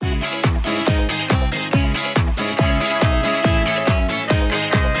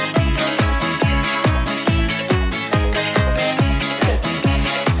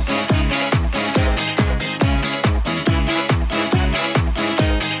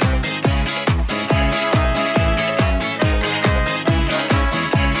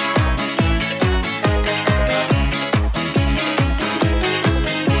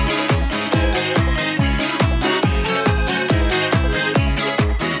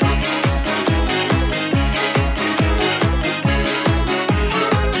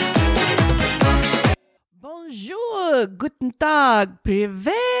dag,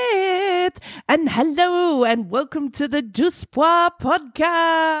 privet, and hello, and welcome to the Duspois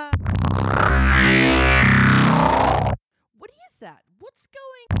podcast. What is that? What's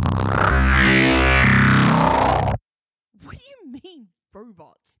going? What do you mean,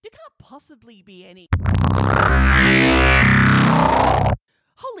 robots? There can't possibly be any.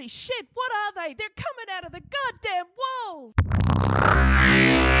 Holy shit, what are they? They're coming out of the goddamn walls!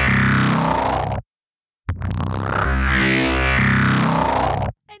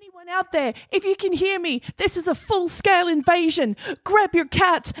 Anyone out there, if you can hear me, this is a full-scale invasion. Grab your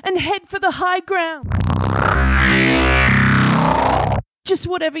cat and head for the high ground. Just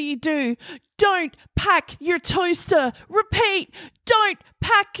whatever you do, don't pack your toaster. Repeat, don't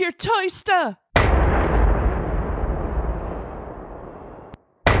pack your toaster.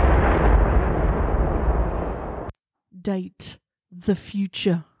 Date the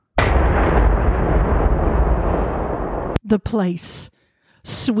future. The place,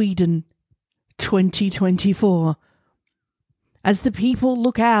 Sweden, 2024. As the people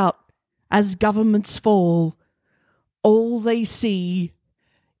look out, as governments fall, all they see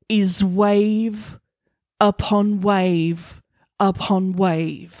is wave upon wave upon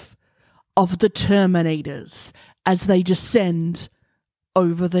wave of the Terminators as they descend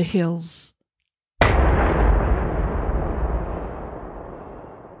over the hills.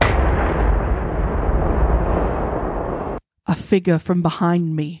 A figure from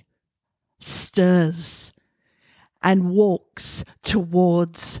behind me stirs and walks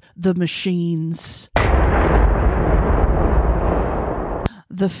towards the machines.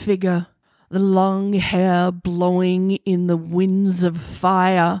 The figure, the long hair blowing in the winds of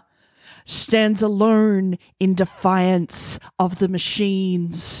fire, stands alone in defiance of the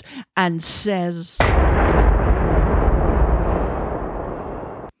machines and says,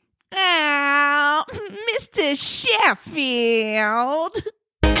 "Ow, Mr. Sheffield."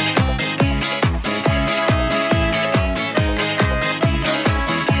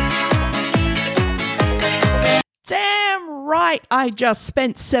 Damn right, I just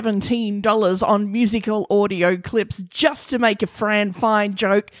spent $17 on musical audio clips just to make a Fran Fine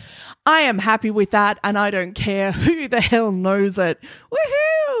joke. I am happy with that, and I don't care who the hell knows it.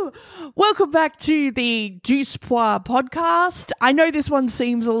 Woohoo! Welcome back to the Duspois podcast. I know this one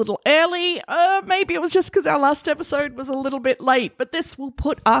seems a little early. Maybe it was just because our last episode was a little bit late, but this will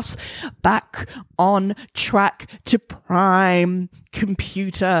put us back on track to prime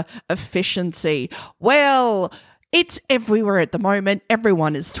computer efficiency. Well, it's everywhere at the moment.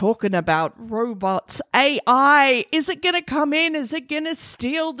 Everyone is talking about robots, AI. Is it going to come in? Is it going to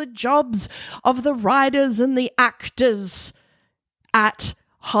steal the jobs of the writers and the actors at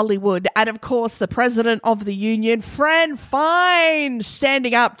Hollywood? And of course, the president of the union, Fran Fine,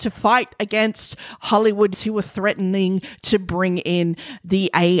 standing up to fight against Hollywood who were threatening to bring in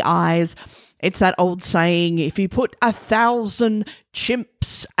the AIs. It's that old saying, if you put 1,000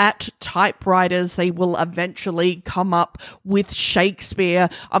 chimps at typewriters, they will eventually come up with Shakespeare.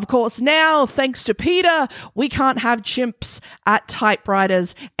 Of course, now, thanks to Peter, we can't have chimps at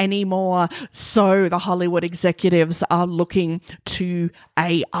typewriters anymore. So the Hollywood executives are looking to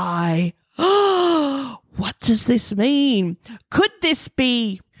AI. What does this mean?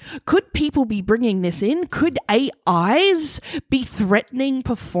 Could people be bringing this in? Could AIs be threatening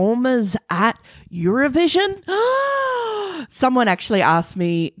performers at Eurovision? Someone actually asked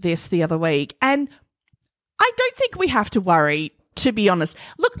me this the other week, and I don't think we have to worry, to be honest.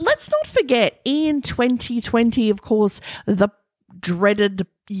 Look, let's not forget, in 2020, of course, the dreaded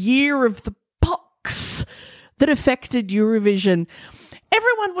year of the pox that affected Eurovision,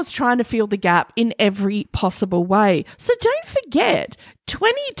 everyone was trying to fill the gap in every possible way. So don't forget,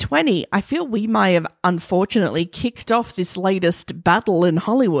 2020, I feel we may have unfortunately kicked off this latest battle in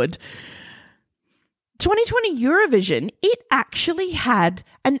Hollywood. 2020 Eurovision, it actually had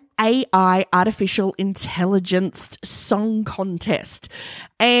an AI, artificial intelligence song contest.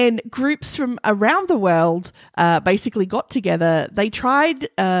 And groups from around the world basically got together. They tried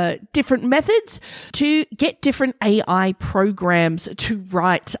different methods to get different AI programs to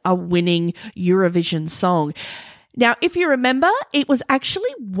write a winning Eurovision song. Now, if you remember, it was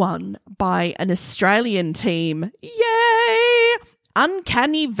actually won by an Australian team. Yay!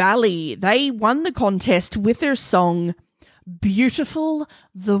 Uncanny Valley. They won the contest with their song Beautiful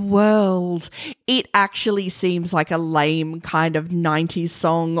the World. It actually seems like a lame kind of 90s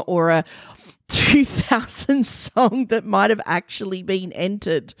song or a 2000 song that might have actually been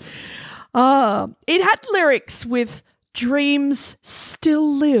entered. It had lyrics with "Dreams still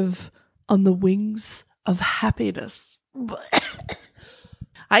live on the wings of happiness."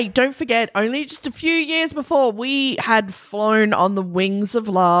 Hey, don't forget, only just a few years before, we had flown on the wings of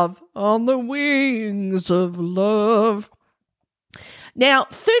love. On the wings of love. Now,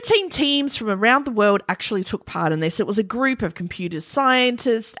 13 teams from around the world actually took part in this. It was a group of computer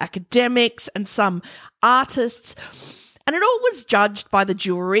scientists, academics, and some artists. And it all was judged by the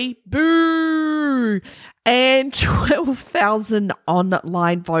jury. Boo! And 12,000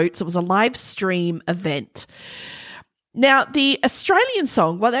 online votes. It was a live stream event. Now, the Australian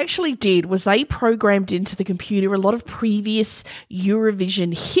song, what they actually did was they programmed into the computer a lot of previous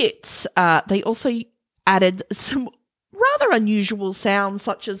Eurovision hits. They also added some rather unusual sounds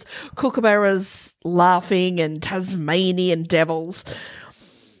such as kookaburras laughing and Tasmanian devils.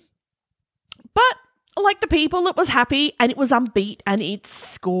 But like the people, it was happy and it was upbeat and it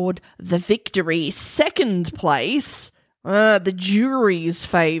scored the victory. Second place, the jury's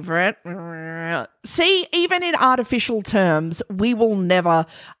favourite. See, even in artificial terms, we will never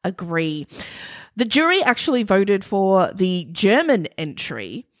agree. The jury actually voted for the German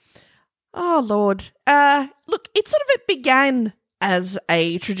entry. Oh, Lord. Look, it began as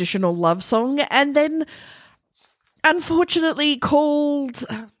a traditional love song and then unfortunately went,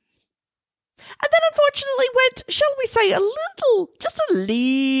 shall we say, just a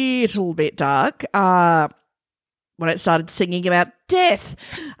little bit dark when it started singing about death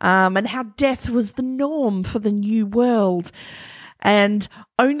and how death was the norm for the new world. And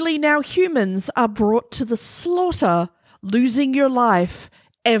only now humans are brought to the slaughter, losing your life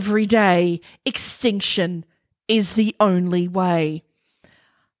every day. Extinction is the only way.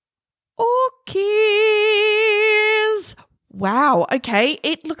 Orkies. Wow, okay,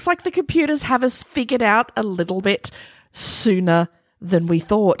 it looks like the computers have us figured out a little bit sooner than we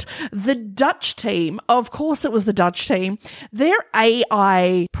thought. The Dutch team, of course it was the Dutch team, their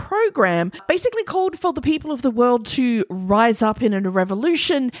AI program basically called for the people of the world to rise up in a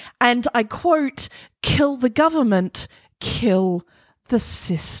revolution and, I quote, kill the government, kill the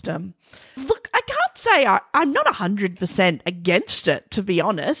system. Look, I can't say I'm not 100% against it, to be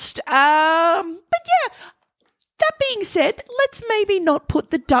honest. But yeah, that being said, let's maybe not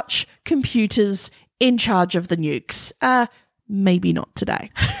put the Dutch computers in charge of the nukes. Maybe not today.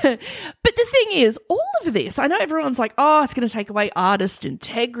 But the thing is, all of this, I know everyone's like, oh, it's going to take away artist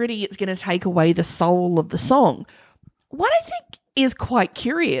integrity. It's going to take away the soul of the song. What I think is quite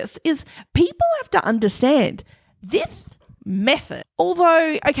curious is people have to understand this method,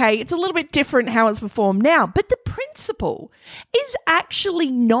 although, okay, it's a little bit different how it's performed now, but the principle is actually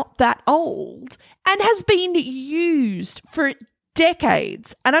not that old and has been used for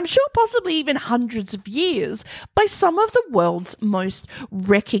decades, and I'm sure possibly even hundreds of years, by some of the world's most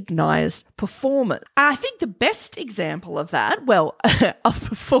recognised performers. I think the best example of that, well, of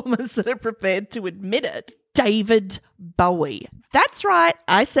performers that are prepared to admit it, David Bowie. That's right,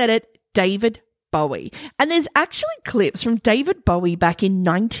 I said it, David Bowie. And there's actually clips from David Bowie back in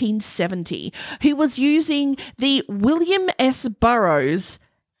 1970 who was using the William S. Burroughs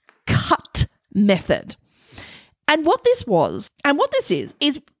cut method. And what this is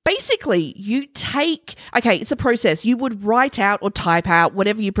basically you take, okay, it's a process. You would write out or type out,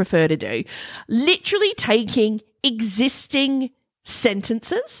 whatever you prefer to do, literally taking existing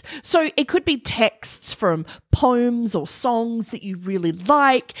sentences. So it could be texts from poems or songs that you really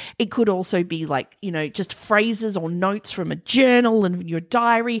like. It could also be like, just phrases or notes from a journal and your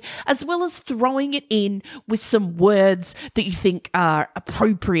diary, as well as throwing it in with some words that you think are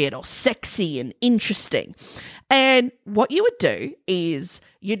appropriate or sexy and interesting. And what you would do is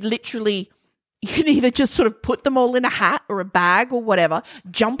you'd either just sort of put them all in a hat or a bag or whatever,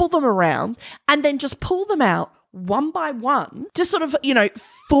 jumble them around, and then just pull them out one by one, just sort of,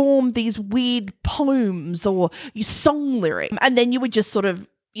 form these weird poems or song lyrics. And then you would just sort of,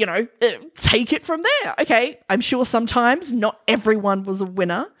 take it from there. Okay, I'm sure sometimes not everyone was a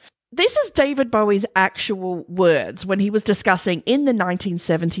winner. This is David Bowie's actual words when he was discussing in the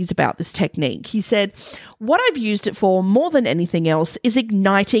 1970s about this technique. He said, "What I've used it for more than anything else is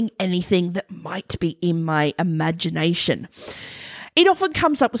igniting anything that might be in my imagination. It often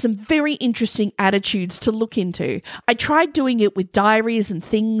comes up with some very interesting attitudes to look into. I tried doing it with diaries and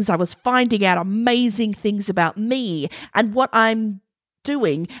things. I was finding out amazing things about me and what I'm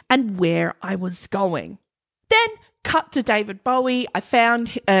doing and where I was going." Then cut to David Bowie. I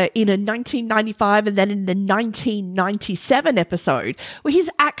found in a 1995 and then in a 1997 episode where he's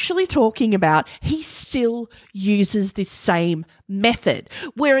actually talking about he still uses this same method.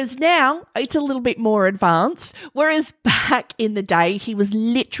 Whereas now it's a little bit more advanced. Whereas back in the day, he was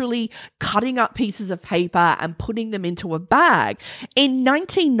literally cutting up pieces of paper and putting them into a bag. In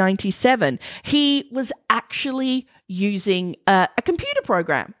 1997, he was actually using a computer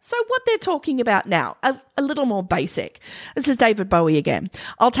program. So what they're talking about now, a little more basic. This is David Bowie again.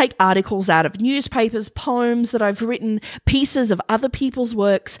 I'll take articles out of newspapers, poems that I've written, pieces of other people's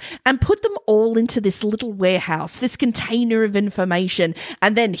works, and put them all into this little warehouse, this container of information,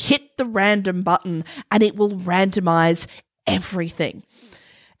 and then hit the random button, and it will randomize everything.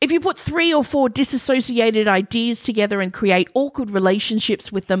 If you put 3 or 4 disassociated ideas together and create awkward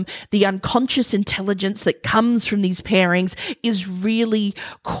relationships with them, the unconscious intelligence that comes from these pairings is really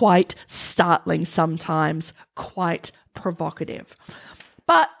quite startling sometimes, quite provocative.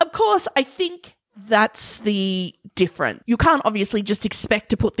 But of course, I think that's the difference. You can't obviously just expect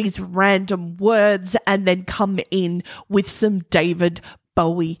to put these random words and then come in with some David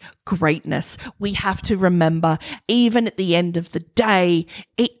Bowie greatness. We have to remember, even at the end of the day,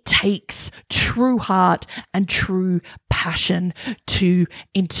 it takes true heart and true passion to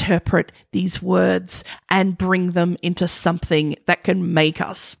interpret these words and bring them into something that can make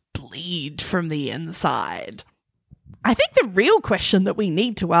us bleed from the inside. I think the real question that we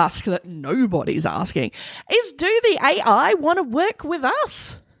need to ask that nobody's asking is, do the AI want to work with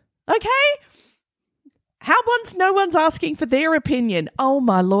us? Okay? No one's asking for their opinion. Oh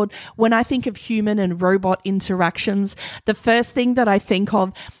my Lord. When I think of human and robot interactions, the first thing that I think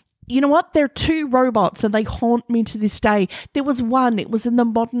of, you know what? There are 2 robots and they haunt me to this day. There was one, it was in the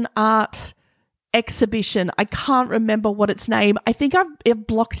modern art exhibition. I can't remember what its name. I think I've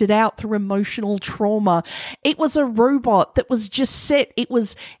blocked it out through emotional trauma. It was a robot that was just set. It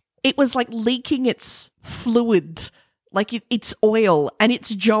was like leaking its fluid, like its oil, and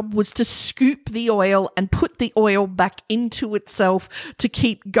its job was to scoop the oil and put the oil back into itself to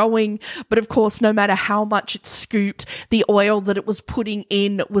keep going. But of course, no matter how much it scooped, the oil that it was putting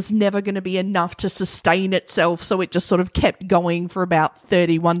in was never going to be enough to sustain itself. So it just sort of kept going for about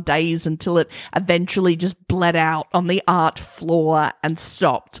 31 days until it eventually just bled out on the art floor and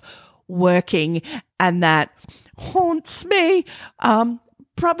stopped working. And that haunts me,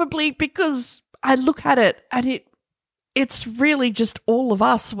 probably because I look at it and it's really just all of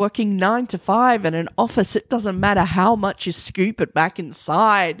us working 9 to 5 in an office. It doesn't matter how much you scoop it back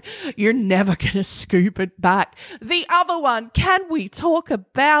inside. You're never going to scoop it back. The other one, can we talk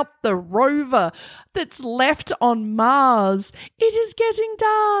about the rover that's left on Mars? It is getting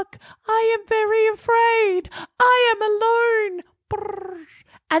dark. I am very afraid. I am alone. Brrr.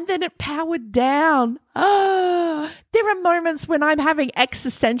 And then it powered down. There are moments when I'm having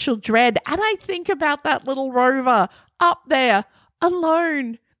existential dread and I think about that little rover up there,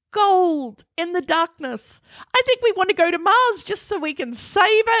 alone, gold, in the darkness. I think we want to go to Mars just so we can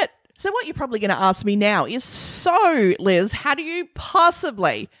save it. So what you're probably going to ask me now is, so Liz, how do you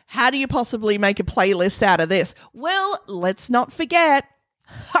possibly make a playlist out of this? Well, let's not forget,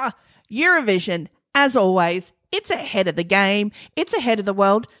 Eurovision, as always. It's ahead of the game. It's ahead of the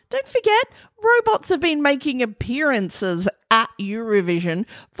world. Don't forget, robots have been making appearances at Eurovision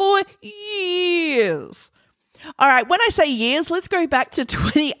for years. All right, when I say years, let's go back to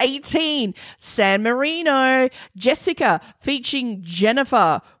 2018. San Marino, Jessica featuring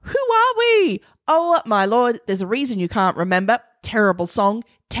Jennifer. Who are we? Oh, my Lord, there's a reason you can't remember. Terrible song,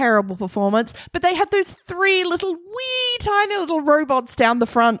 terrible performance. But they had those 3 little wee tiny little robots down the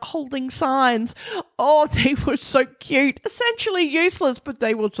front holding signs. Oh, they were so cute. Essentially useless, but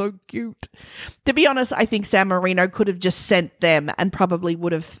they were so cute. To be honest, I think San Marino could have just sent them and probably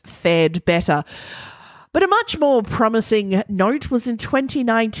would have fared better. But a much more promising note was in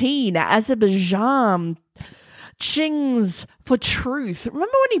 2019, Azerbaijan, Chings for Truth. Remember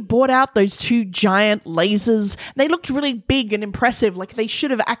when he brought out those 2 giant lasers? They looked really big and impressive, like they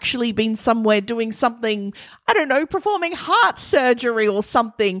should have actually been somewhere doing something, I don't know, performing heart surgery or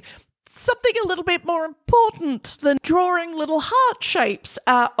something a little bit more important than drawing little heart shapes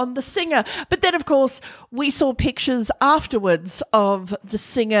on the singer. But then, of course, we saw pictures afterwards of the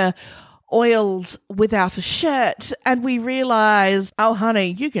singer oiled without a shirt, and we realized, oh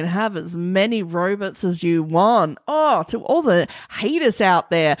honey, you can have as many robots as you want. Oh, to all the haters out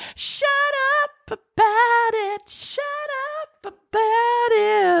there, shut up about it, shut up about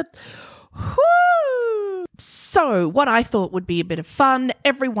it. Whoo! So what I thought would be a bit of fun,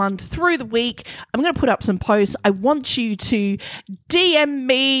 everyone through the week, I'm going to put up some posts. I want you to DM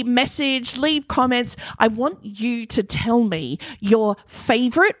me, message, leave comments. I want you to tell me your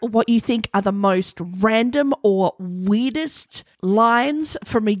favorite, what you think are the most random or weirdest lines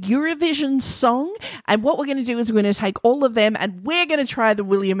from a Eurovision song. And what we're going to do is we're going to take all of them and we're going to try the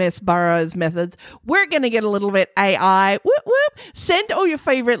William S. Burroughs methods. We're going to get a little bit AI. Whoop, whoop. Send all your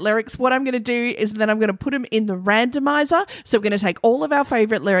favorite lyrics. What I'm going to do is then I'm going to put them in the randomizer. So we're going to take all of our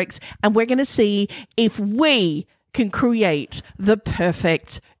favorite lyrics and we're going to see if we can create the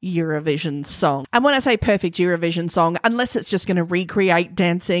perfect Eurovision song. And when I say perfect Eurovision song, unless it's just going to recreate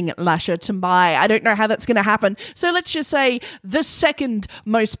Dancing Lascia to Mai, I don't know how that's going to happen. So let's just say the second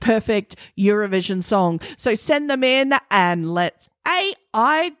most perfect Eurovision song. So send them in and let's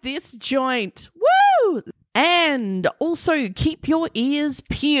AI this joint. Woo! And also keep your ears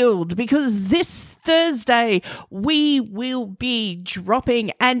peeled because this Thursday we will be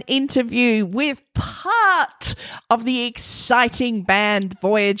dropping an interview with part of the exciting band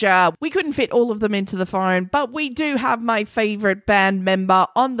Voyager. We couldn't fit all of them into the phone, but we do have my favorite band member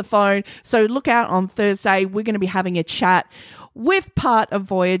on the phone. So look out on Thursday. We're going to be having a chat with part of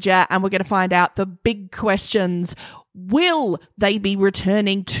Voyager and we're going to find out the big questions. Will they be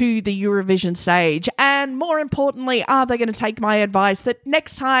returning to the Eurovision stage? And more importantly, are they going to take my advice that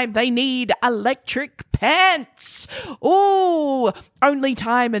next time they need electric pants? Oh, only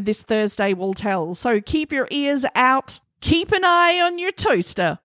time and this Thursday will tell. So keep your ears out. Keep an eye on your toaster.